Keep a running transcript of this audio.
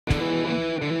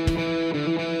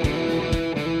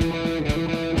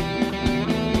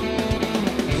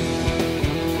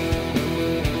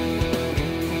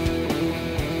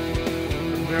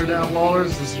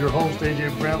Wallers? This is your host,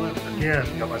 AJ Bramlett.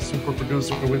 Again, got my super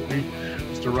producer with me,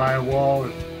 Mr. Ryan Wall.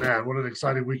 And man, what an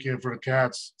exciting weekend for the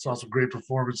Cats. Saw some great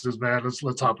performances, man.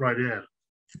 Let's hop right in.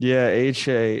 Yeah,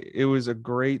 HA, it was a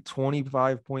great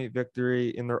 25-point victory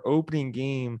in their opening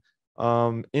game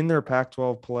in their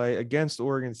Pac-12 play against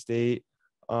Oregon State.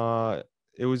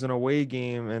 It was an away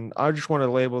game, and I just want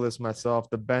to label this myself,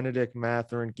 the Benedict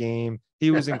Mathurin game.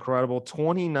 He was incredible.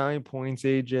 29 points,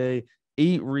 AJ,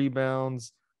 8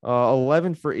 rebounds,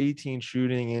 11 for 18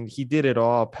 shooting, and he did it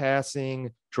all, passing,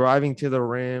 driving to the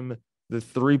rim. The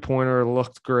three-pointer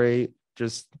looked great.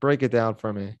 Just break it down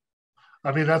for me.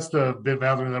 I mean, that's the Ben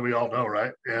Mathurin that we all know,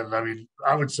 right? And I mean,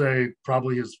 I would say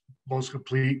probably his most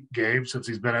complete game since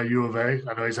he's been at U of A.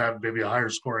 I know he's had maybe a higher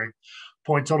scoring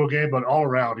point total game, but all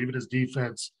around, even his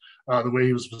defense, the way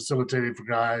he was facilitating for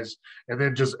guys, and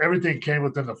then just everything came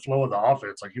within the flow of the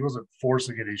offense. Like he wasn't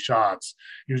forcing any shots;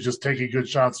 he was just taking good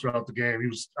shots throughout the game. He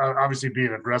was obviously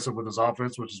being aggressive with his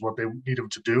offense, which is what they need him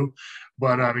to do.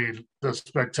 But I mean, the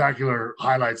spectacular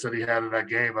highlights that he had in that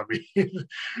game. I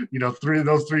mean,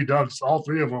 those three dunks, all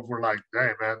three of them were like,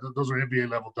 "Dang, man, those are NBA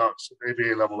level dunks,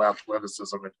 NBA level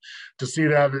athleticism." And to see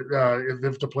that and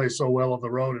them to play so well on the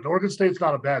road, and Oregon State's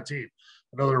not a bad team.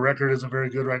 I know their record isn't very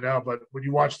good right now, but when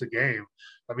you watch the game,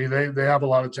 I mean, they have a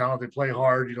lot of talent. They play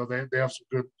hard. They have some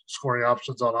good scoring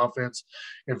options on offense.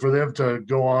 And for them to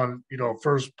go on,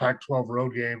 first Pac-12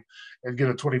 road game and get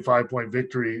a 25-point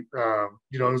victory,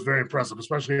 it was very impressive,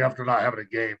 especially after not having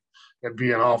a game and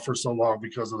being off for so long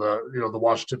because of the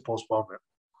Washington postponement.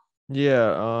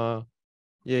 Yeah,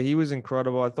 he was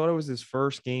incredible. I thought it was his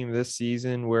first game this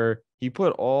season where he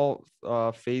put all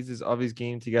phases of his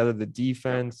game together, the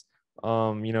defense,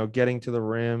 getting to the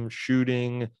rim,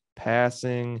 shooting,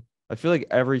 passing. I feel like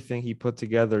everything he put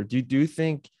together. Do you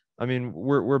think, I mean,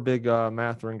 we're big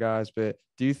Mathurin guys, but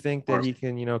do you think that he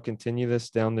can, continue this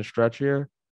down the stretch here?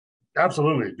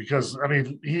 Absolutely, because I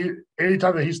mean,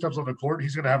 anytime that he steps on the court,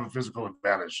 he's going to have a physical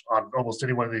advantage on almost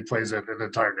anyone that he plays in the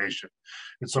entire nation.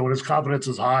 And so when his confidence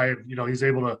is high, and he's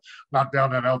able to knock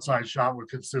down that outside shot with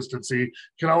consistency,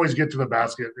 can always get to the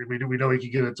basket. I mean, we know he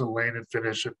can get into the lane and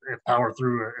finish and power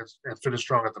through and finish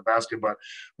strong at the basket. But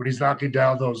when he's knocking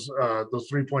down those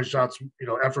 3-point shots,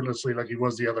 effortlessly like he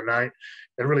was the other night,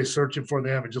 and really searching for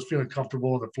them and just feeling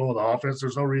comfortable in the flow of the offense,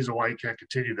 there's no reason why he can't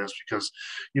continue this because,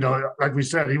 like we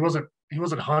said, he wasn't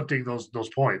hunting those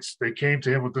points. They came to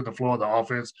him within the flow of the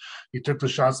offense. He took the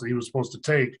shots that he was supposed to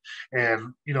take,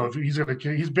 and if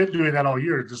he's been doing that all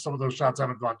year. Just some of those shots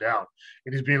haven't gone down,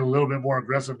 and he's being a little bit more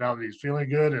aggressive now that he's feeling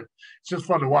good. And it's just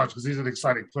fun to watch because he's an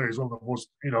exciting player. He's one of the most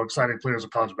exciting players of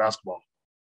college basketball.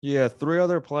 Yeah, 3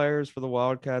 other players for the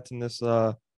Wildcats in this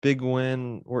big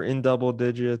win were in double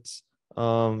digits.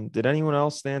 Did anyone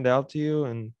else stand out to you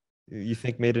and you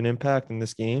think made an impact in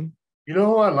this game? You know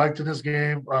who I liked in this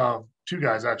game? Two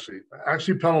guys actually.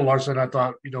 Actually, Pelle Larson, I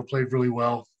thought played really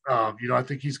well. I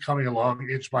think he's coming along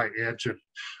inch by inch, and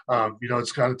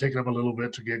it's kind of taken him a little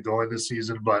bit to get going this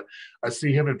season. But I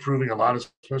see him improving a lot,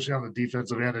 especially on the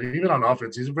defensive end and even on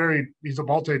offense. He's a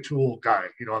multi-tool guy,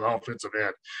 on the offensive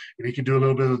end, and he can do a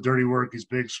little bit of the dirty work. He's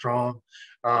big, strong.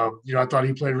 I thought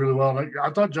he played really well. I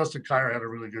thought Justin Kier had a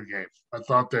really good game. I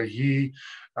thought that he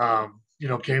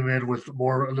came in with a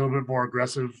little bit more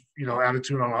aggressive,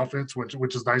 attitude on offense,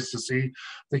 which is nice to see. I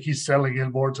think he's settling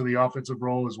in more to the offensive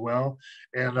role as well.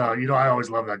 And, I always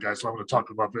love that guy, so I'm going to talk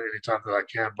about it anytime that I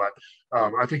can. But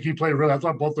I think he played I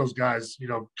thought both those guys,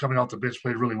 coming off the bench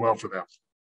played really well for them.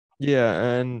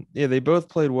 Yeah, they both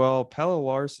played well. Pelle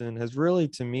Larson has really,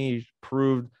 to me,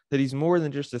 proved that he's more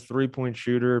than just a three-point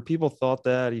shooter. People thought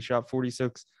that. He shot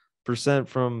 46%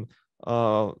 from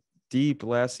deep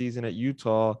last season at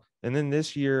Utah. And then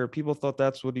this year, people thought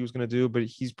that's what he was going to do, but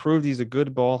he's proved he's a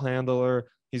good ball handler.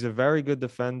 He's a very good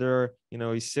defender.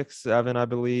 He's 6'7", I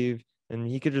believe, and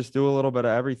he could just do a little bit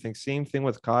of everything. Same thing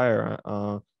with Kier.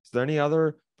 Is there any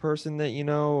other person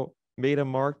that, made a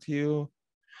mark to you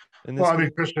in this Well, I game?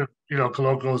 mean, Christian,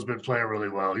 Koloko has been playing really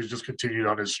well. He's just continued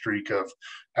on his streak of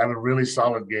having really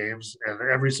solid games. And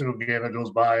every single game that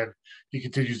goes by and he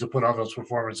continues to put on those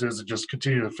performances and just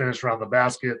continue to finish around the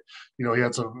basket. He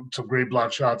had some great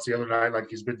block shots the other night, like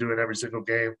he's been doing every single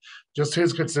game. Just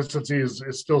his consistency is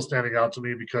still standing out to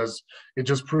me because it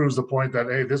just proves the point that,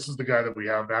 hey, this is the guy that we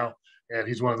have now. And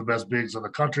he's one of the best bigs in the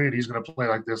country, and he's going to play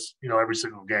like this, every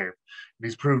single game. And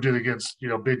he's proved it against,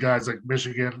 big guys like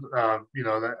Michigan,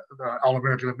 the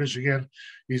All-American of Michigan.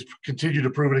 He's continued to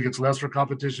prove it against lesser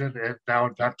competition and now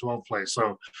in Pac-12 play.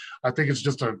 So I think it's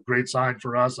just a great sign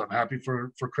for us. I'm happy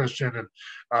for Christian, and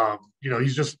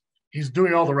he's just he's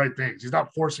doing all the right things. He's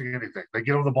not forcing anything. They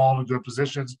get him the ball in good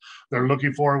positions. They're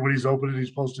looking for him when he's open and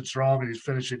he's posted strong and he's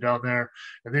finishing down there.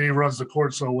 And then he runs the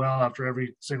court so well after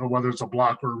every single, whether it's a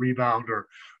block or a rebound or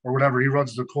whatever. He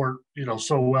runs the court,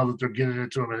 so well that they're getting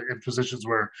into him in positions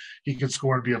where he can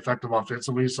score and be effective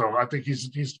offensively. So I think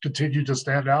he's continued to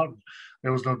stand out.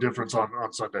 There was no difference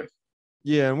on Sunday.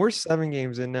 Yeah, and we're 7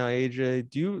 games in now, AJ.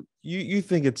 Do you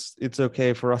think it's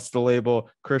okay for us to label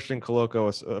Christian Coloco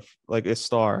as like a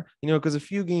star? Because a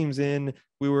few games in,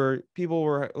 we were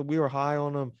high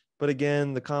on him, but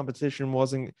again, the competition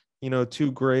wasn't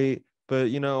too great.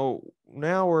 But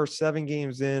now we're 7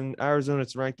 games in.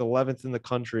 Arizona's ranked 11th in the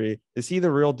country. Is he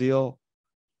the real deal?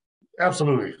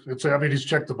 Absolutely. He's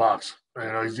checked the box.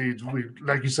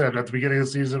 Like you said, at the beginning of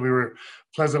the season, we were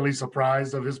pleasantly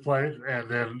surprised of his play. And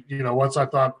then, once I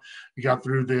thought he got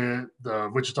through the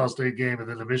Wichita State game and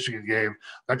then the Michigan game,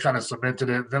 that kind of cemented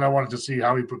it. Then I wanted to see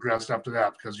how he progressed after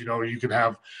that because, you can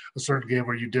have a certain game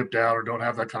where you dip down or don't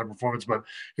have that kind of performance. But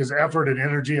his effort and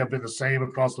energy have been the same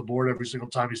across the board every single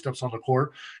time he steps on the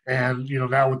court. And,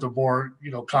 now with the more,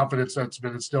 confidence that's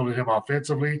been instilled in him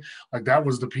offensively, like that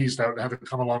was the piece that had to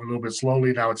come along a little bit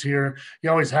slowly. Now it's here. He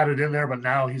always had it in there, but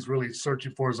now he's really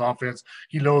searching for his offense.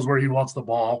 He knows where he wants the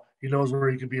ball. He knows where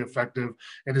he can be effective,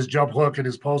 and his jump hook and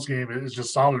his post game is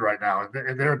just solid right now.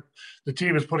 And the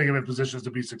team is putting him in positions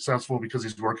to be successful because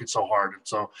he's working so hard. And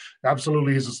so,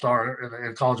 absolutely, he's a star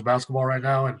in college basketball right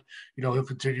now. And he'll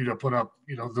continue to put up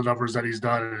the numbers that he's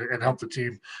done and help the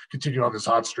team continue on this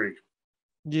hot streak.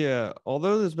 Yeah,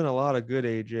 although there's been a lot of good,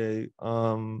 AJ,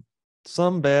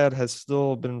 some bad has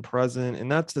still been present,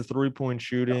 and that's the 3-point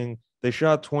shooting. They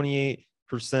shot 28%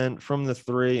 from the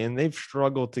three, and they've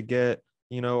struggled to get,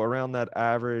 around that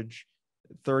average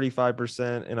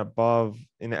 35% and above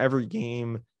in every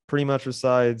game, pretty much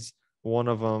besides one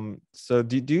of them. So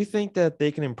do you think that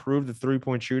they can improve the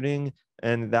 3-point shooting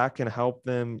and that can help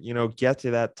them, get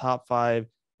to that top 5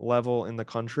 level in the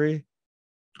country?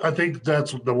 I think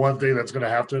that's the one thing that's going to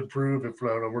have to improve if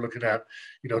we're looking at,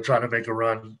 trying to make a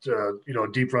run, a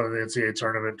deep run in the NCAA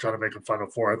tournament, trying to make a Final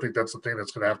Four. I think that's the thing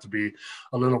that's going to have to be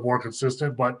a little more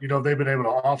consistent. But, they've been able to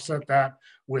offset that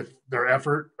with their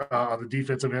effort on the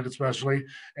defensive end, especially,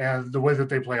 and the way that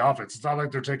they play offense. It's not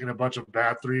like they're taking a bunch of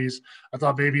bad threes. I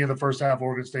thought maybe in the first half,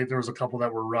 Oregon State, there was a couple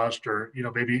that were rushed or,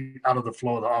 maybe out of the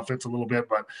flow of the offense a little bit,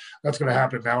 but that's going to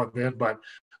happen now and then. But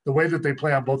the way that they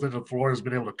play on both ends of the floor has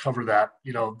been able to cover that,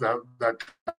 that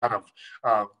kind of,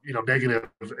 negative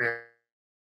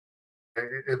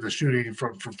in the shooting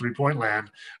from 3-point land,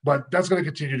 but that's going to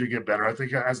continue to get better. I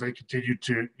think as they continue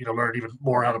to learn even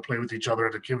more how to play with each other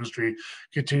and the chemistry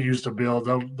continues to build,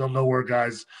 they'll know where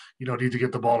guys need to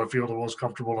get the ball and feel the most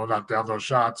comfortable to knock down those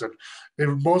shots. And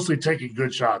they're mostly taking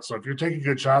good shots. So if you're taking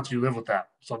good shots, you live with that.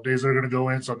 Some days they're going to go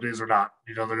in, some days they're not.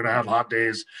 They're going to have hot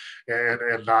days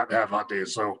and not have hot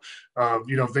days. So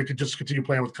if they could just continue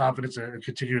playing with confidence and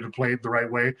continue to play it the right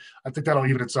way, I think that'll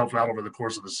even itself out over the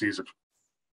course of the season.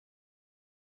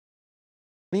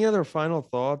 Any other final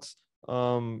thoughts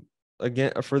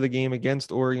again for the game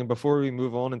against Oregon before we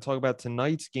move on and talk about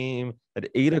tonight's game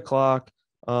at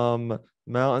 8:00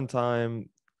 Mountain Time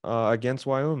against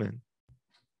Wyoming?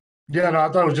 Yeah, no, I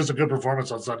thought it was just a good performance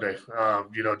on Sunday.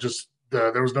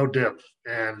 There was no dip,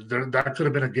 and that could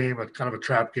have been a game, a kind of a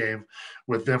trap game,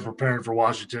 with them preparing for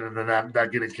Washington, and then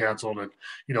that getting canceled, and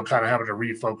kind of having to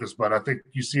refocus. But I think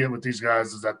you see it with these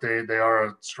guys is that they are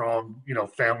a strong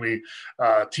family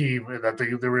team, and that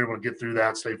they were able to get through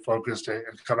that, stay focused, and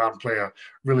come out and play a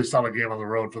really solid game on the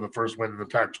road for the first win in the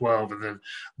Pac-12. And then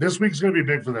this week's going to be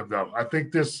big for them, though. I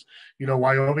think this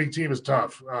Wyoming team is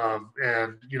tough,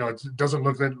 and it doesn't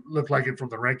look like it from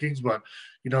the rankings, but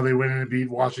they went in and beat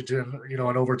Washington, in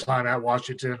overtime at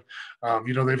Washington.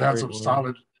 They've had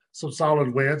some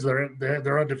solid wins.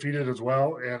 They're undefeated as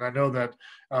well, and I know that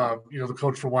the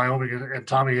coach from Wyoming and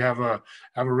Tommy have a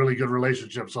really good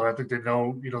relationship. So I think they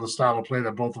know the style of play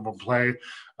that both of them play.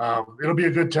 It'll be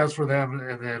a good test for them,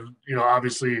 and then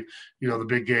obviously the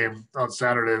big game on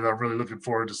Saturday that I'm really looking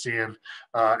forward to seeing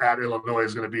at Illinois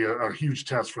is going to be a huge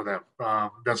test for them.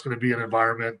 That's going to be an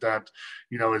environment that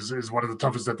is one of the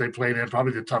toughest that they played in,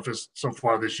 probably the toughest so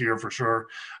far this year for sure.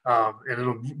 And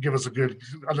it'll give us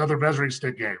another measuring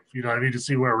stick game. I need to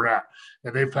see where we're at,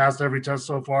 and they've passed every test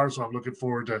so far. So I'm looking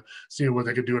forward to seeing what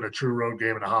they can do in a true road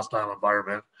game in a hostile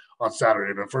environment on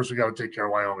Saturday. But first, we got to take care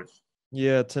of Wyoming.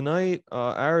 Yeah, tonight,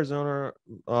 Arizona,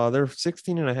 they're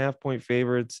 16.5-point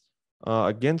favorites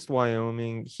against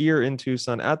Wyoming here in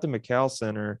Tucson at the McCall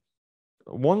Center.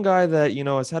 One guy that,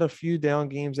 has had a few down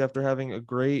games after having a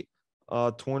great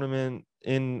tournament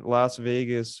in Las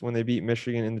Vegas when they beat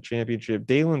Michigan in the championship,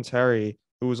 Dalen Terry,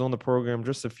 who was on the program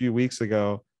just a few weeks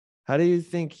ago. How do you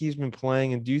think he's been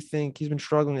playing? And do you think he's been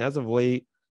struggling as of late,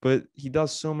 but he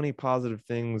does so many positive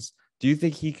things? Do you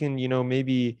think he can,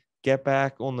 maybe get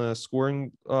back on the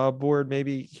scoring board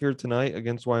maybe here tonight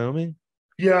against Wyoming?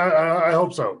 Yeah, I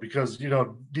hope so because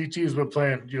DT has been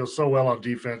playing so well on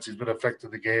defense. He's been affecting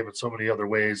the game in so many other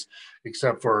ways,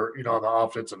 except for on the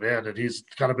offensive end, and he's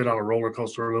kind of been on a roller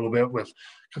coaster a little bit with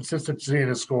consistency in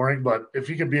his scoring. But if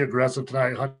he can be aggressive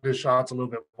tonight, hunt his shots a little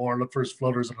bit more, look for his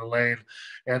floaters in the lane,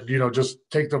 and just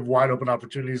take the wide open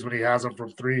opportunities when he has them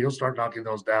from three, he'll start knocking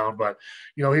those down. But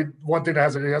one thing that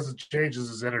hasn't changed is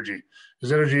his energy.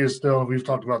 His energy is still. We've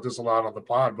talked about this a lot on the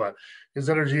pod, but his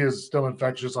energy is still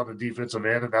infectious on the defensive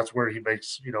end, and that's where he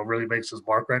really makes his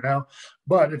mark right now.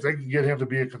 But if they can get him to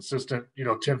be a consistent,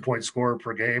 10-point scorer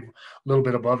per game, a little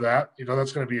bit above that,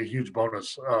 that's going to be a huge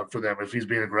bonus for them if he's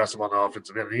being aggressive on the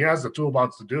offensive end. And he has the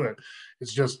toolbox to do it.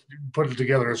 It's just putting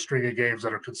together a string of games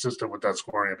that are consistent with that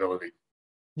scoring ability.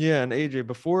 Yeah, and AJ,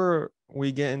 before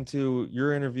we get into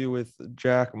your interview with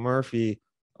Jack Murphy,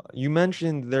 you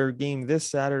mentioned their game this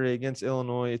Saturday against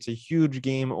Illinois. It's a huge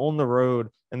game on the road,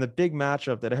 and the big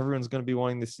matchup that everyone's going to be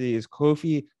wanting to see is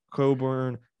Kofi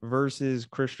Coburn versus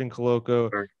Christian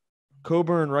Coloco.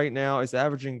 Coburn right now is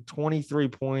averaging 23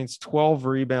 points, 12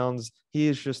 rebounds. He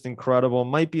is just incredible.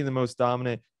 Might be the most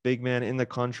dominant big man in the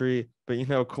country, but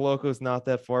Coloco's not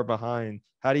that far behind.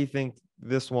 How do you think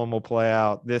this one will play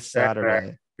out this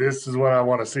Saturday? This is what I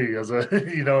want to see. As a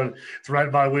it's right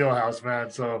in my wheelhouse,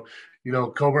 man. So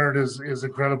Coburn is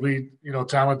incredibly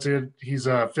talented. He's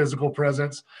a physical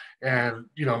presence, and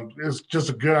it's just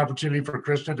a good opportunity for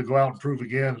Christian to go out and prove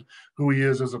again who he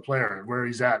is as a player and where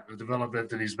he's at, the development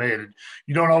that he's made. And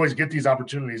you don't always get these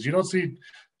opportunities. You don't see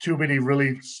too many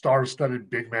really star-studded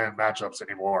big man matchups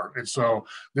anymore. And so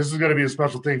this is going to be a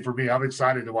special thing for me. I'm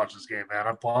excited to watch this game, man.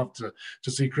 I'm pumped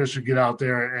to see Christian get out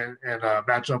there and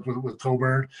match up with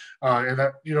Coburn. And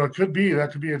that it could be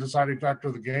a deciding factor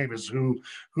of the game is who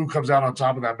comes out on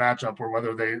top of that matchup, or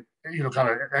whether they kind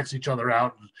of X each other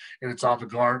out and it's off the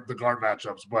guard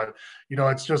matchups. But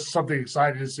it's just something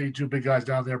exciting to see two big guys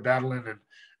down there battling, and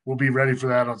we'll be ready for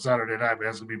that on Saturday night, man.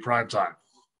 It's gonna be prime time.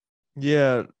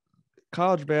 Yeah,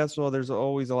 college basketball, there's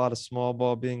always a lot of small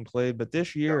ball being played, but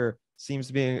this year seems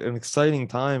to be an exciting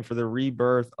time for the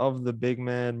rebirth of the big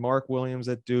man. Mark Williams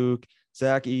at Duke,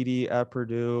 Zach Edey at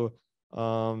Purdue,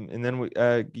 and then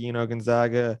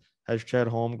Gonzaga has Chet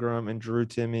Holmgren and Drew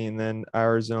Timme, and then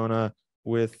Arizona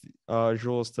with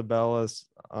Jules Tabellas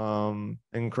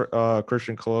and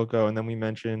Christian Coloco, and then we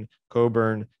mentioned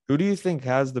Coburn. Who do you think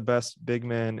has the best big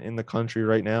man in the country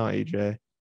right now, AJ?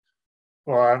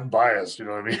 Well, I'm biased, you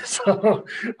know what I mean? So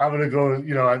I'm going to go,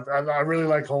 I really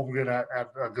like Holmgren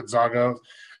at Gonzaga.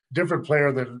 Different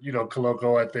player than,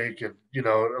 Coloco, I think, and,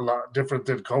 a lot different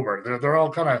than Coburn. They're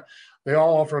all they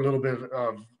all offer a little bit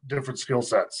of different skill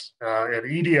sets. And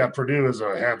Edey at Purdue is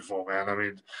a handful, man. I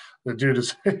mean, the dude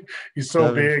is, he's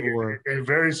so big 7'4". and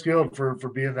very skilled for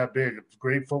being that big.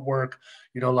 Great footwork,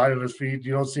 light on his feet.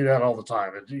 You don't see that all the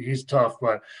time. And he's tough,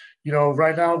 but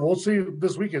right now we'll see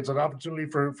this weekend. It's an opportunity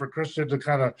for Christian to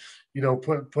kind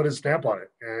of, put his stamp on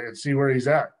it and see where he's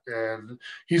at. And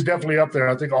he's definitely up there.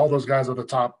 I think all those guys are the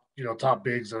top, top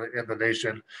bigs in the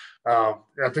nation. I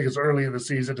think it's early in the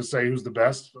season to say who's the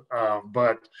best,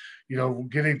 but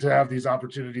getting to have these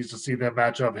opportunities to see them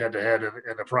match up head to head in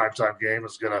a primetime game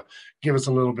is going to give us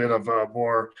a little bit of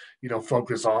more,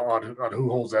 focus on who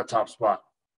holds that top spot.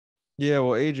 Yeah,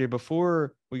 well, AJ,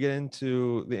 before we get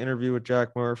into the interview with Jack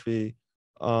Murphy,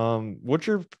 what's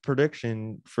your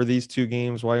prediction for these two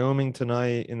games, Wyoming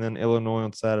tonight and then Illinois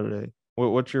on Saturday?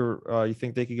 What's your you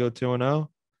think they could go 2-0?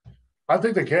 I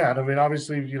think they can. I mean,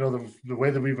 obviously, the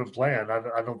way that we've been playing,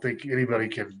 I don't think anybody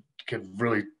can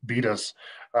really beat us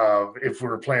if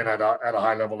we're playing at a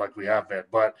high level like we have been.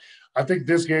 But I think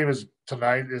this game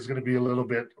tonight is going to be a little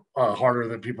bit harder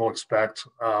than people expect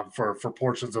for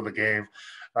portions of the game.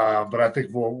 But I think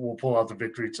we'll pull out the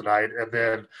victory tonight. And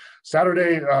then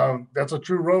Saturday, that's a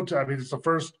true road test. I mean, it's the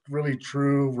first really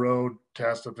true road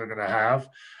test that they're going to have.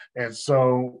 And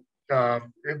so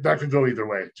that could go either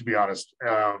way, to be honest.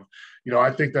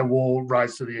 I think that we'll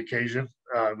rise to the occasion.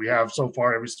 We have so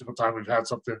far every single time we've had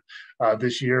something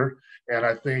this year. And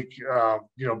I think,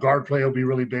 guard play will be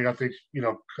really big. I think,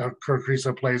 Kirk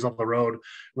Kriisa plays on the road,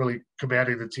 really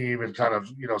commanding the team and kind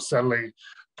of, settling,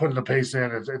 putting the pace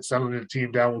in and settling the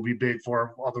team down will be big for him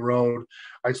on the road.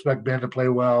 I expect Ben to play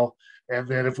well. And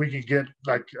then if we can get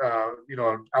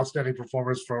an outstanding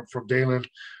performance from Dalen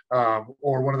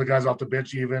or one of the guys off the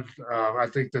bench even, I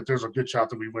think that there's a good shot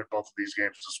that we win both of these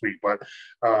games this week. But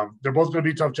they're both going to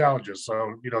be tough challenges.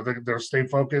 So, they're stay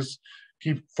focused,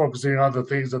 keep focusing on the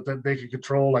things that they can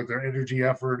control, like their energy,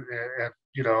 effort, and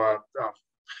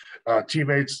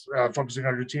teammates, focusing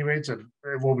on your teammates, and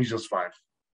it will be just fine.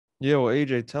 Yeah, well,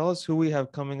 AJ, tell us who we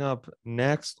have coming up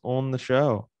next on the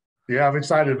show. Yeah, I'm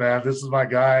excited, man. This is my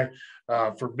guy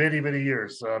for many, many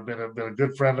years. Been a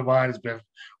good friend of mine. He's been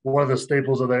one of the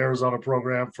staples of the Arizona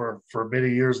program for many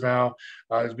years now.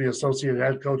 He's the associate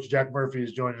head coach Jack Murphy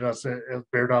is joining us at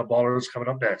Bear Down Ballers coming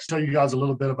up next. Tell you guys a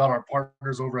little bit about our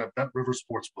partners over at Bet Rivers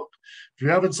Sportsbook. If you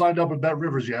haven't signed up with Bet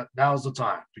Rivers yet, now's the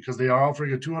time because they are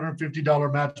offering a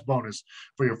 $250 match bonus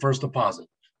for your first deposit.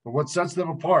 But what sets them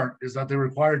apart is that they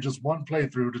require just one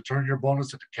playthrough to turn your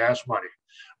bonus into cash money.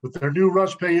 With their new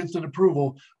Rush Pay instant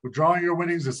approval, withdrawing your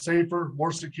winnings is safer,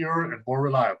 more secure, and more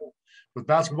reliable. With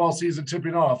basketball season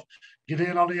tipping off, get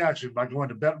in on the action by going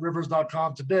to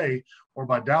betrivers.com today or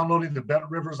by downloading the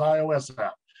BetRivers iOS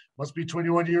app. Must be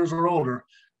 21 years or older.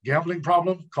 Gambling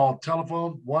problem? Call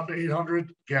telephone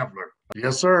 1-800-GAMBLER.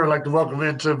 Yes, sir. I'd like to welcome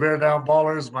into Bear Down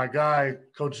Ballers my guy,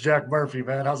 Coach Jack Murphy,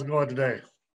 man. How's it going today?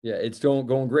 Yeah, it's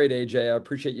going great, AJ. I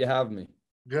appreciate you having me.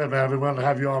 Good, man. I've been wanting to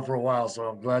have you on for a while, so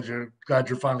I'm glad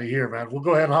you're finally here, man. We'll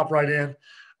go ahead and hop right in.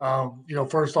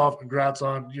 First off, congrats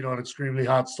on an extremely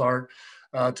hot start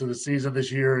to the season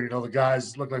this year. The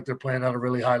guys look like they're playing at a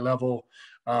really high level.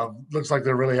 Looks like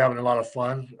they're really having a lot of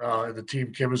fun, and the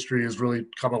team chemistry has really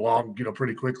come along,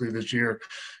 pretty quickly this year.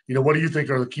 What do you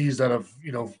think are the keys that have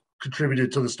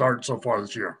contributed to the start so far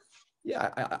this year?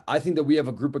 Yeah, I think that we have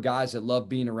a group of guys that love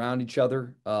being around each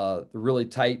other. They're really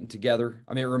tight and together.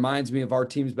 I mean, it reminds me of our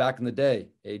teams back in the day,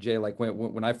 AJ, like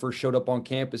when I first showed up on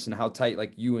campus and how tight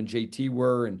like you and JT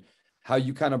were and how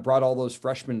you kind of brought all those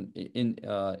freshmen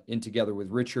in together with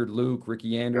Richard, Luke,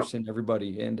 Ricky Anderson,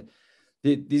 everybody. And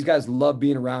these guys love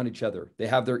being around each other. They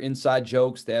have their inside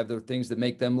jokes. They have their things that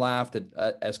make them laugh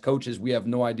that as coaches, we have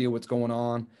no idea what's going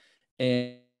on.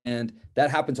 And that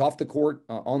happens off the court,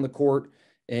 on the court.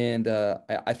 And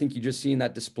I think you're just seeing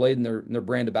that displayed in their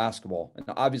brand of basketball. And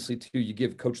obviously, too, you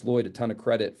give Coach Lloyd a ton of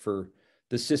credit for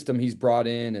the system he's brought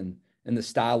in and the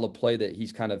style of play that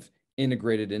he's kind of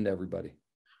integrated into everybody.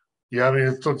 Yeah, I mean,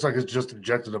 it looks like it's just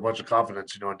injected a bunch of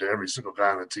confidence, into every single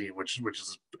guy on the team, which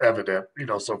is evident,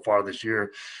 so far this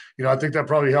year. I think that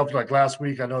probably helped. Like last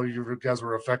week, I know you guys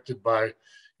were affected by,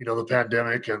 the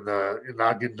pandemic and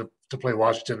not getting to play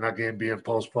Washington, that game being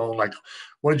postponed. Like,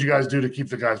 what did you guys do to keep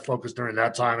the guys focused during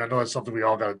that time? I know that's something we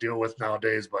all got to deal with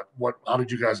nowadays, but how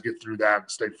did you guys get through that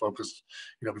and stay focused,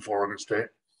 before Oregon State?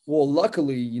 Well,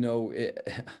 luckily,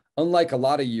 unlike a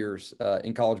lot of years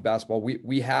in college basketball,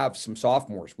 we have some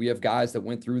sophomores. We have guys that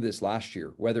went through this last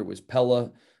year, whether it was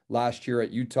Pella last year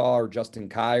at Utah or Justin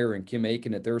Kier and Kim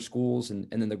Aiken at their schools, and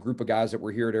then the group of guys that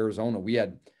were here at Arizona. We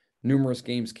had numerous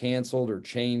games canceled or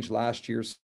changed last year.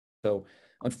 So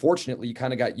unfortunately, you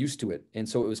kind of got used to it. And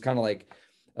so it was kind of like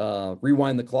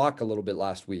rewind the clock a little bit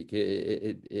last week.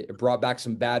 It brought back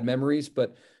some bad memories,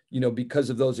 but, because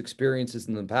of those experiences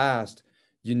in the past,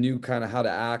 you knew kind of how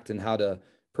to act and how to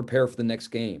prepare for the next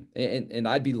game. And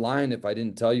I'd be lying if I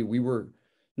didn't tell you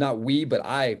but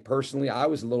I personally, I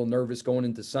was a little nervous going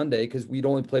into Sunday because we'd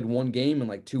only played one game in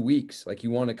like 2 weeks. Like you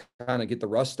want to kind of get the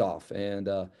rust off. And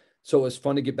so it was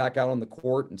fun to get back out on the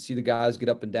court and see the guys get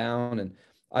up and down. And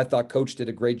I thought Coach did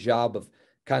a great job of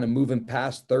kind of moving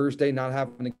past Thursday, not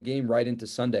having a game right into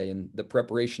Sunday. And the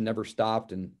preparation never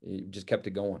stopped and it just kept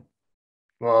it going.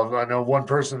 Well, I know one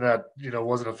person that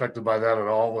wasn't affected by that at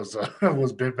all was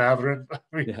Ben Matherin.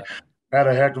 I mean, had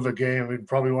a heck of a game. I mean,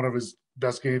 probably one of his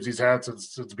best games he's had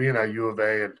since being at U of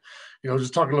A. And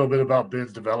just talk a little bit about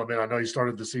Ben's development. I know he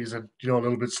started the season a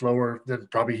little bit slower than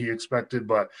probably he expected,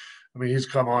 but I mean he's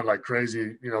come on like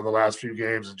crazy. The last few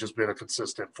games and just been a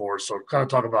consistent force. So kind of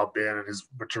talk about Ben and his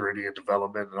maturity and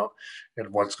development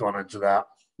and what's gone into that.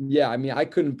 Yeah, I mean,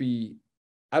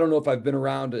 I don't know if I've been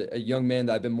around a young man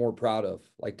that I've been more proud of,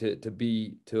 like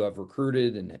to have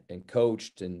recruited and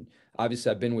coached. And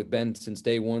obviously I've been with Ben since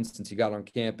day one, since he got on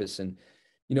campus. And,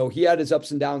 he had his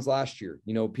ups and downs last year.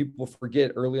 People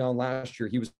forget early on last year,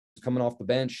 he was coming off the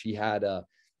bench. He had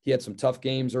some tough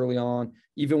games early on.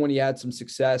 Even when he had some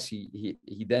success, he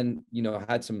then,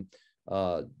 had some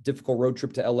difficult road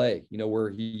trip to LA, where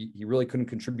he really couldn't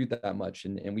contribute that much.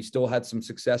 And we still had some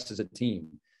success as a team.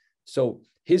 So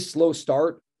his slow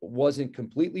start wasn't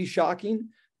completely shocking,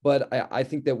 but I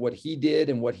think that what he did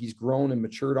and what he's grown and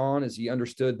matured on is he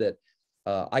understood that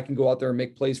I can go out there and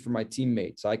make plays for my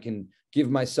teammates. I can give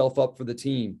myself up for the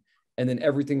team, and then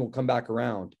everything will come back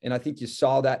around. And I think you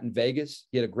saw that in Vegas.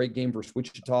 He had a great game versus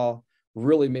Wichita,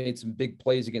 really made some big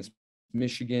plays against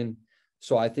Michigan.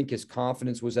 So I think his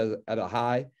confidence was at a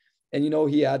high. And,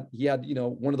 he had,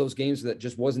 one of those games that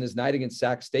just wasn't his night against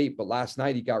Sac State, but last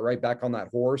night he got right back on that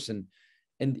horse, and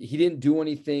he didn't do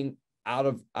anything out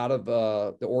of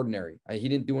the ordinary. He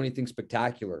didn't do anything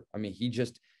spectacular. I mean,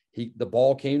 the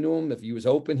ball came to him. If he was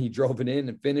open, he drove it in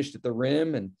and finished at the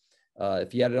rim. And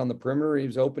if he had it on the perimeter, he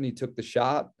was open, he took the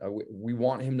shot. We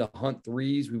want him to hunt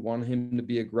threes. We want him to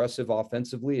be aggressive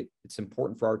offensively. It's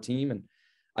important for our team. And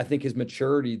I think his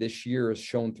maturity this year has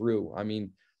shown through. I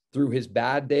mean, through his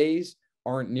bad days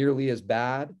aren't nearly as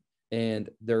bad, and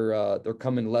they're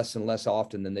coming less and less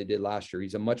often than they did last year.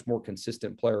 He's a much more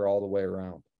consistent player all the way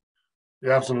around.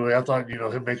 Yeah, absolutely. I thought,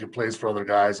 him making plays for other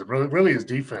guys, and really his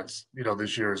defense,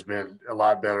 this year has been a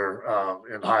lot better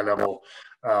in higher level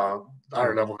than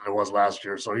it was last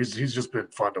year. So he's just been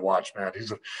fun to watch, man.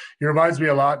 He reminds me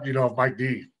a lot, of Mike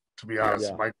D, to be honest,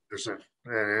 Yeah. Mike Anderson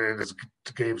and his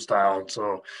game style. And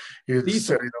so he's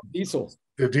Diesel.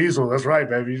 The Diesel, that's right,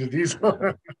 baby. The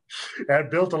Diesel. And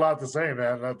built a lot the same,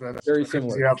 man. That's very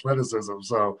similar. The athleticism.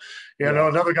 So,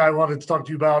 another guy I wanted to talk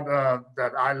to you about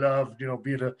that I love,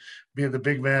 being the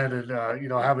big man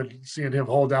and, seeing him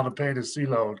hold down the paint is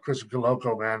CeeLo, Christian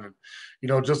Coloco, man.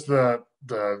 And, just the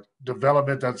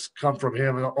development that's come from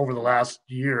him over the last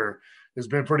year has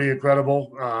been pretty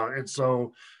incredible. And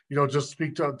so, just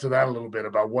speak to that a little bit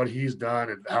about what he's done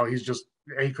and how he's just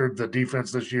anchored the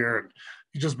defense this year. And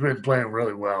he's just been playing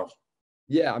really well.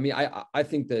 Yeah, I mean, I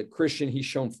think that Christian, he's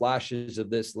shown flashes of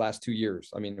this last 2 years.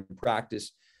 I mean, in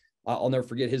practice, I'll never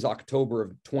forget his October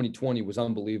of 2020 was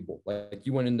unbelievable. Like,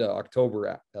 you went into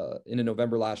into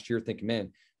November last year thinking,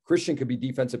 man, Christian could be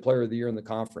defensive player of the year in the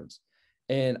conference.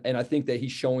 And I think that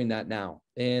he's showing that now.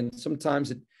 And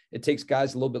sometimes it takes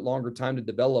guys a little bit longer time to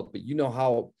develop, but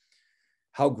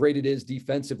how great it is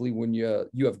defensively when you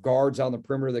have guards on the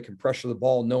perimeter that can pressure the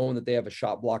ball, knowing that they have a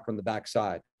shot blocker on the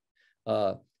backside.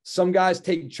 Some guys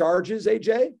take charges,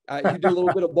 AJ. You do a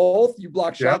little bit of both. You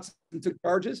block shots and took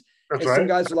charges. That's and right. Some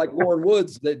guys are like Lauren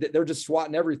Woods. They're just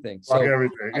swatting everything. So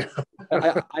everything.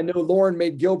 I know Lauren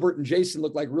made Gilbert and Jason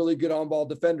look like really good on-ball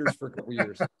defenders for a couple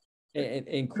years.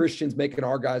 And Christian's making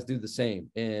our guys do the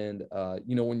same. And,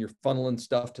 when you're funneling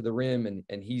stuff to the rim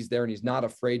and he's there and he's not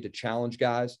afraid to challenge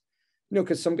guys,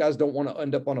 because some guys don't want to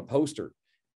end up on a poster.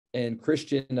 And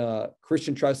Christian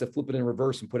tries to flip it in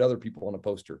reverse and put other people on a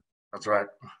poster. That's right.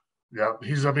 Yeah,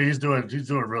 he's doing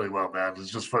really well, man. It's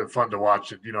just fun to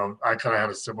watch it. I kind of had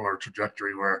a similar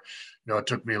trajectory where, it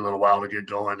took me a little while to get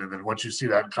going, and then once you see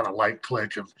that kind of light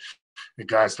click and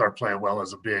guys start playing well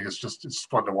as a big, it's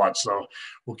fun to watch. So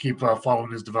we'll keep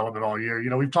following his development all year.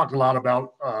 We've talked a lot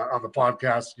about on the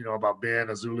podcast, about Ben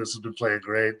Azulis has been playing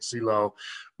great, CeeLo,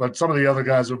 but some of the other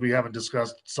guys that we haven't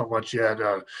discussed so much yet,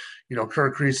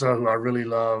 Kerr Kriisa, who I really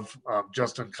love,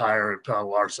 Justin Kier and Pelle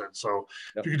Larson. So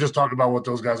if you could just talk about what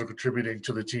those guys are contributing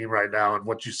to the team right now and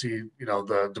what you see,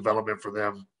 the development for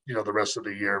them, the rest of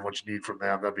the year and what you need from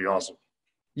them, that'd be awesome.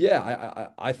 Yeah,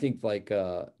 I think like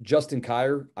Justin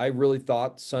Kier, I really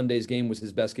thought Sunday's game was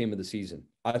his best game of the season.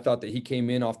 I thought that he came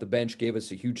in off the bench, gave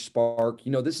us a huge spark.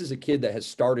 This is a kid that has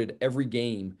started every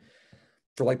game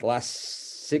for like the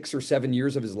last 6 or 7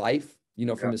 years of his life.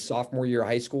 From his sophomore year of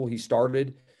high school, he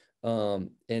started, and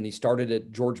he started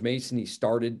at George Mason. He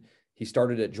started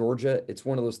at Georgia. It's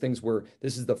one of those things where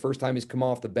this is the first time he's come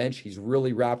off the bench. He's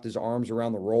really wrapped his arms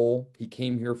around the role. He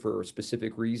came here for a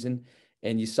specific reason.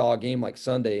 And you saw a game like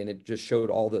Sunday, and it just showed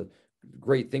all the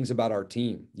great things about our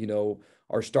team.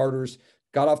 Our starters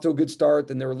got off to a good start,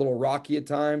 then they were a little rocky at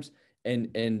times.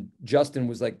 And Justin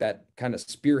was like that kind of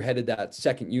spearheaded that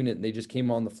second unit, and they just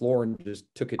came on the floor and just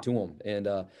took it to him. And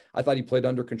I thought he played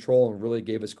under control and really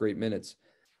gave us great minutes.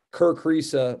 Kerr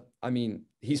Kriisa, I mean,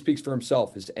 he speaks for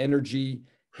himself. His energy,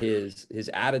 his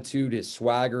attitude, his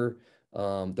swagger,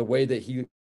 the way that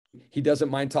he doesn't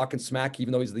mind talking smack,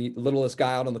 even though he's the littlest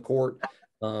guy out on the court.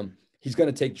 He's going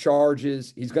to take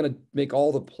charges. He's going to make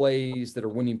all the plays that are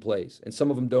winning plays. And some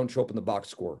of them don't show up in the box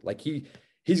score. Like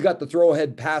he's got the throw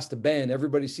ahead pass to Ben.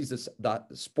 Everybody sees the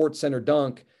Sports Center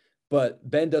dunk, but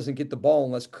Ben doesn't get the ball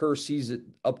unless Kerr sees it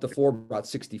up the floor about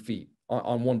 60 feet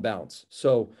on one bounce.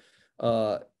 So,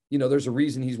 there's a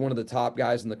reason he's one of the top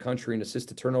guys in the country in assist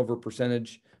to turnover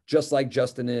percentage, just like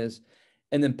Justin is.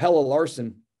 And then Pelle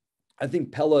Larson, I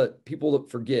think Pelle, people that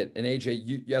forget, and AJ,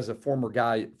 you as a former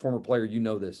player,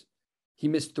 this. He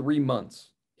missed 3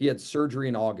 months. He had surgery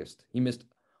in August. He missed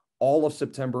all of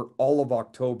September, all of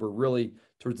October, really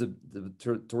towards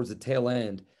the tail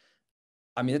end.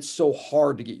 I mean, it's so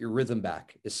hard to get your rhythm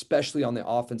back, especially on the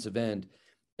offensive end.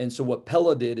 And so what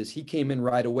Pelle did is he came in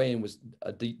right away and was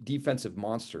a defensive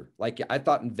monster. Like I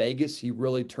thought in Vegas, he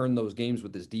really turned those games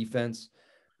with his defense.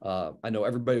 I know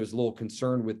everybody was a little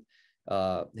concerned with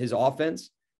his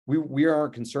offense, we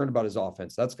aren't concerned about his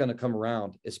offense. That's going to come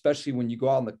around, especially when you go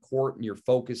out on the court and your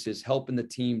focus is helping the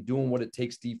team, doing what it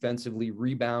takes defensively,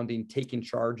 rebounding, taking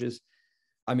charges.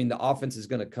 I mean, the offense is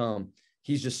going to come.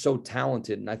 He's just so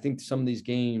talented. And I think some of these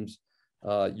games,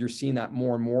 you're seeing that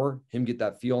more and more, him get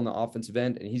that feel on the offensive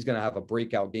end, and he's going to have a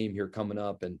breakout game here coming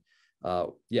up. And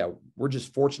yeah, we're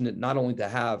just fortunate not only to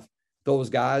have those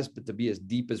guys, but to be as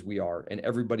deep as we are and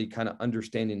everybody kind of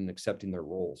understanding and accepting their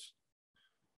roles.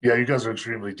 Yeah, you guys are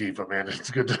extremely deep, man. It's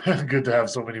good to good to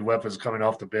have so many weapons coming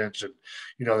off the bench, and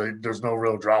there's no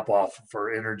real drop off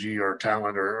for energy or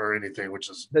talent or anything, which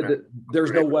is there's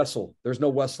great. No Wessel. There's no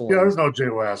Wessel. Yeah, there's no Jay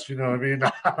West. You know what I mean?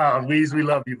 Weez, we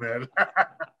love you, man.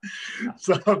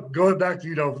 So going back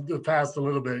to the past a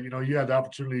little bit, you had the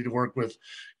opportunity to work with,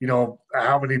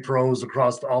 how many pros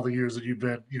across all the years that you've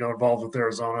been, involved with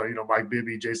Arizona. Mike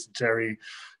Bibby, Jason Terry,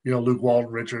 Luke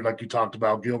Walton, Richard, like you talked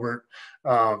about, Gilbert.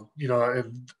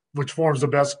 And which forms the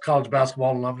best college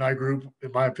basketball alumni group,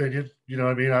 in my opinion. You know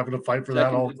what I mean? Having to fight for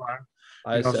that all the time.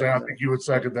 I think you would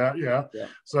second that. Yeah.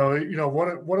 So,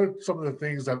 what are some of the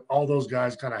things that all those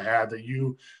guys kind of had that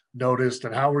you noticed,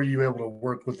 and how were you able to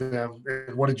work with them?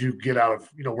 And what did you get out of,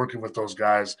 working with those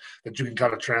guys that you can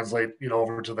kind of translate,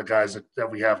 over to the guys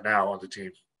that we have now on the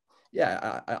team?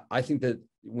 Yeah. I think that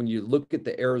when you look at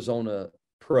the Arizona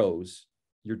pros,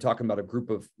 you're talking about a group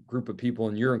of people,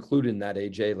 and you're included in that,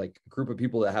 AJ, like a group of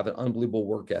people that have an unbelievable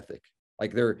work ethic.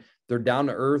 Like they're down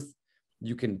to earth.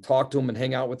 You can talk to them and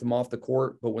hang out with them off the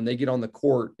court, but when they get on the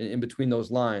court in between those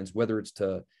lines, whether it's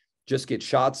to just get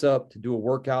shots up, to do a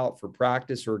workout for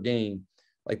practice or a game,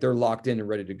 like they're locked in and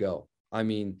ready to go. I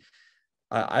mean,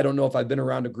 I don't know if I've been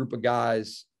around a group of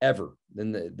guys ever.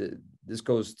 Then this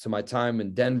goes to my time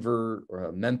in Denver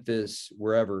or Memphis,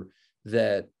 wherever,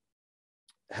 that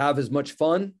have as much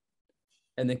fun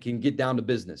and then can get down to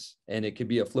business. And it could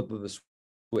be a flip of a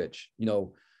switch.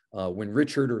 When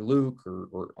Richard or Luke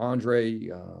or Andre,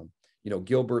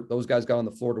 Gilbert, those guys got on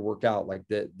the floor to work out, like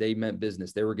that, they meant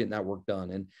business. They were getting that work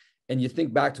done. And you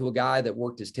think back to a guy that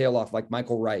worked his tail off, like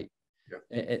Michael Wright.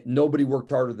 Yeah. And nobody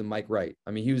worked harder than Mike Wright.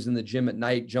 I mean, he was in the gym at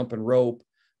night, jumping rope.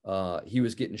 He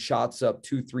was getting shots up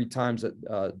 2-3 times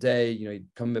a day. He'd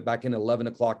come back in at 11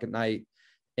 o'clock at night,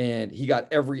 and he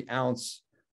got every ounce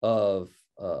of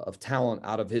talent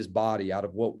out of his body, out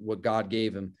of what God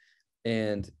gave him.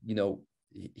 And,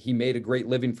 he made a great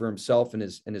living for himself and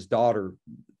his daughter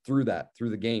through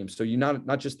the game. So you're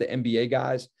not just the NBA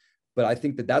guys, but I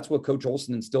think that's what Coach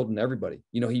Olson instilled in everybody.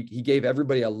 He gave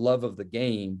everybody a love of the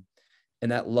game,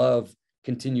 and that love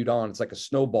continued on. It's like a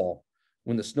snowball.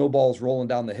 When the snowball is rolling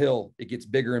down the hill, it gets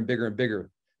bigger and bigger and bigger.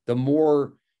 The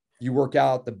more you work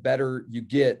out, the better you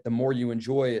get, the more you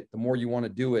enjoy it, the more you want to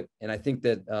do it. And I think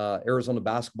that Arizona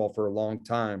basketball for a long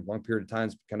period of time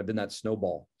has kind of been that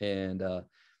snowball. And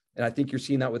I think you're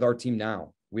seeing that with our team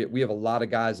now. We have a lot of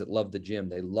guys that love the gym.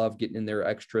 They love getting in there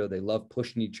extra. They love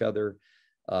pushing each other.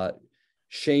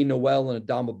 Shane Noel and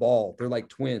Adama Ball, they're like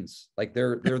twins. Like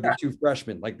they're the two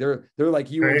freshmen. Like they're like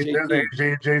you and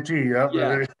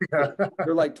JT. Yeah.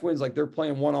 They're like twins. Like they're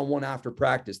playing one-on-one after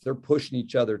practice. They're pushing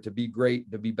each other to be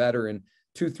great, to be better. And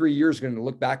 2-3 years are going to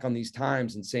look back on these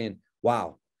times and saying,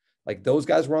 wow, like those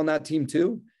guys were on that team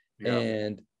too. Yeah.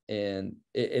 And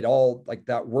it all, like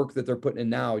that work that they're putting in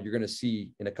now, you're going to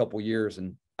see in a couple of years.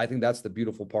 And I think that's the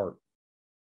beautiful part.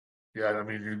 Yeah, I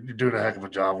mean, you're doing a heck of a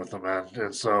job with them, man.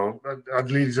 And so that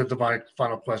leads into my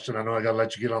final question. I know I got to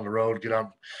let you get on the road,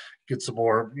 get some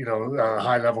more,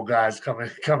 high level guys coming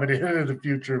in the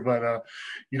future. But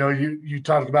you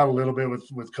talked about a little bit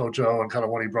with Coach O and kind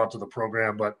of what he brought to the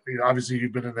program. But obviously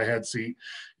you've been in the head seat,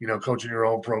 coaching your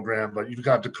own program. But you've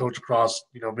got to coach across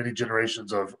many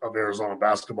generations of Arizona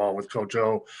basketball with Coach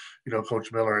O,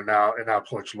 Coach Miller, and now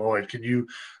Coach Lloyd. Can you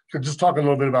just talk a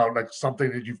little bit about like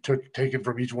something that you've taken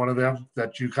from each one of them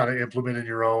that you kind of implement in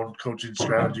your own coaching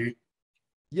strategy?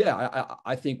 Yeah,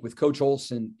 I think with Coach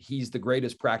Olson, he's the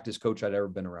greatest practice coach I'd ever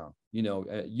been around. You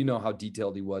know how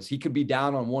detailed he was. He could be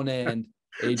down on one end,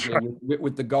 AJ,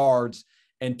 with the guards,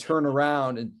 and turn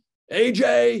around and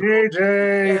AJ,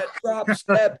 drop,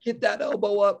 step, get that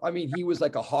elbow up. I mean, he was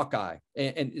like a Hawkeye,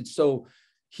 and so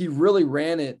he really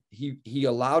ran it. He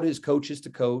allowed his coaches to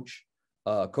coach.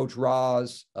 Coach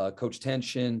Roz, Coach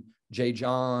Tension, Jay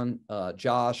John,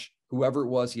 Josh, whoever it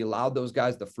was, he allowed those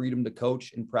guys the freedom to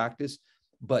coach in practice,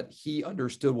 but he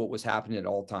understood what was happening at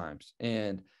all times.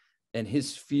 And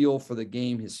his feel for the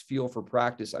game, his feel for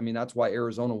practice. I mean, that's why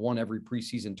Arizona won every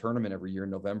preseason tournament every year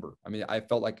in November. I mean, I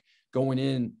felt like going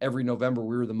in every November,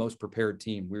 we were the most prepared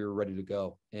team. We were ready to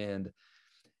go. And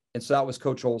so that was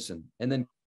Coach Olson. And then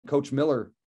Coach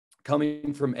Miller,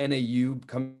 coming from NAU,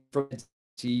 coming from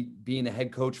being a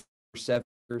head coach for 7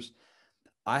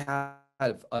 I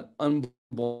have an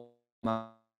unbelievable amount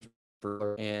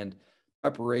and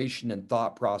preparation and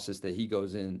thought process that he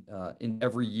goes in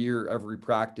every year, every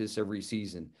practice, every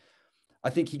season. I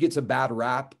think he gets a bad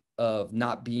rap of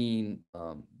not being,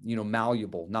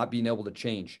 malleable, not being able to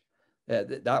change.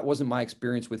 That wasn't my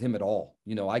experience with him at all.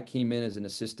 I came in as an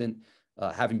assistant,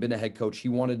 having been a head coach. He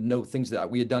wanted to know things that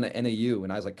we had done at NAU.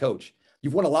 And I was like, Coach,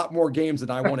 you've won a lot more games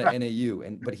than I won at NAU.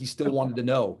 But he still wanted to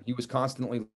know. He was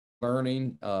constantly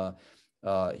learning.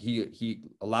 He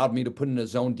allowed me to put in a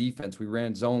zone defense. We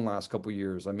ran zone last couple of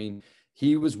years. I mean,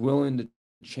 he was willing to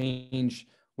change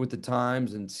with the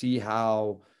times and see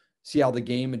how the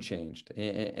game had changed.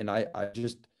 And I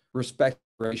just respect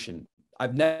creation.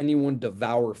 I've never seen anyone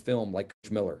devour film like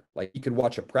Coach Miller. Like, he could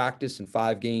watch a practice in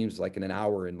 5 games, like in an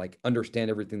hour, and like understand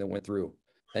everything that went through.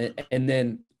 And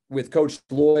then with Coach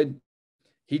Lloyd,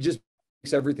 he just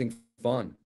makes everything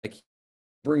fun. Like, he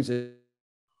brings it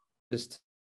just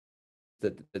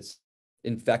that's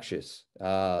infectious.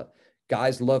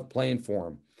 Guys love playing for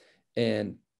him.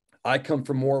 And I come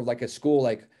from more of like a school,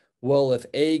 like, well, if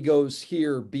A goes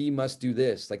here, B must do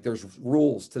this. Like, there's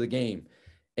rules to the game.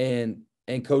 And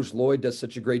Coach Lloyd does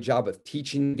such a great job of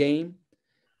teaching the game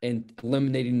and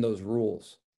eliminating those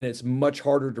rules. And it's much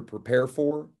harder to prepare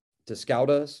for, to scout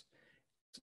us,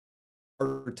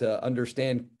 or to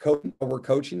understand how we're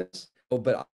coaching us.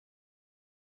 But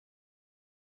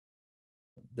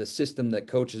the system that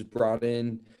Coach has brought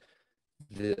in,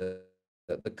 the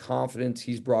confidence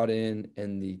he's brought in,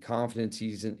 and the confidence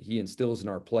he instills in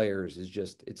our players is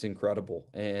just, it's incredible.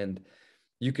 And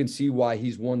you can see why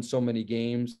he's won so many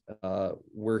games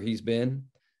where he's been,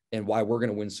 and why we're going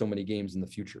to win so many games in the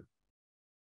future.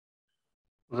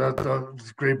 That's a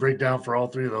great breakdown for all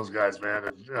 3 of those guys, man.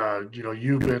 And,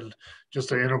 you've been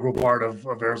just an integral part of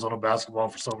Arizona basketball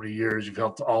for so many years. You've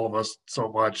helped all of us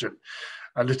so much.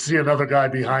 And to see another guy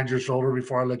behind your shoulder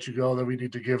before I let you go that we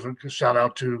need to give a shout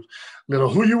out to,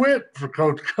 who you with for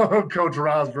Coach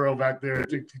Rosborough back there. I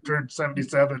think he turned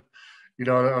 77,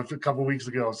 a couple of weeks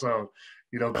ago. So,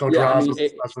 Coach Ross was a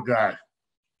special guy.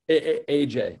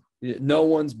 AJ, no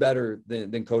one's better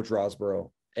than Coach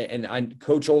Rosborough. And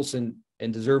Coach Olson,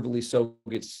 and deservedly so,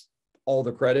 gets all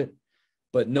the credit.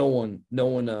 But no one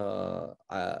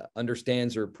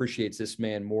understands or appreciates this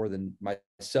man more than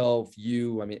myself,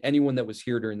 you. I mean, anyone that was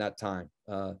here during that time.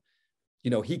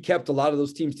 He kept a lot of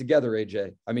those teams together,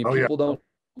 AJ. I mean, people don't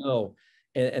know.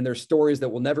 And there's stories that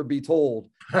will never be told.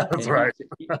 That's right.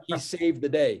 He saved the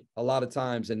day a lot of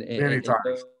times. Many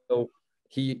times. So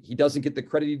he doesn't get the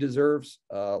credit he deserves,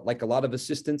 like a lot of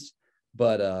assistants,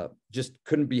 but just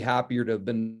couldn't be happier to have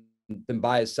been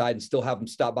by his side and still have him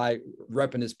stop by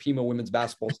repping his Pima women's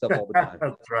basketball stuff all the time.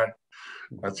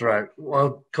 That's right.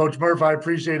 Well, Coach Murph, I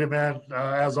appreciate it, man.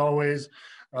 As always,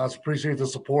 appreciate the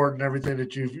support and everything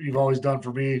that you've always done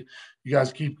for me. You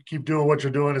guys keep doing what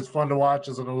you're doing. It's fun to watch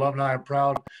as an alumni. I'm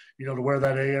proud, to wear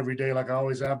that A every day like I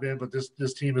always have been. But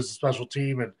this team is a special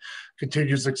team, and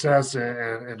continued success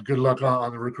and good luck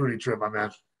on the recruiting trip, my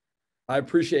man. I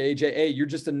appreciate AJ. Hey, you're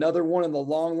just another one in the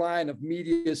long line of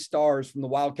media stars from the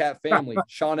Wildcat family.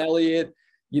 Sean Elliott,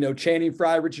 Channing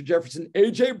Frye, Richard Jefferson,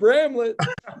 AJ Bramlett.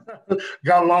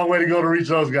 Got a long way to go to reach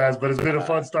those guys, but it's been a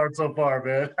fun start so far,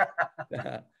 man.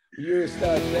 You're a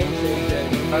stud. Thanks,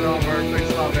 AJ. I know, Mark.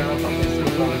 Thanks a lot, man. I'll talk to you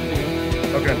soon,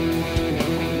 brother. Okay.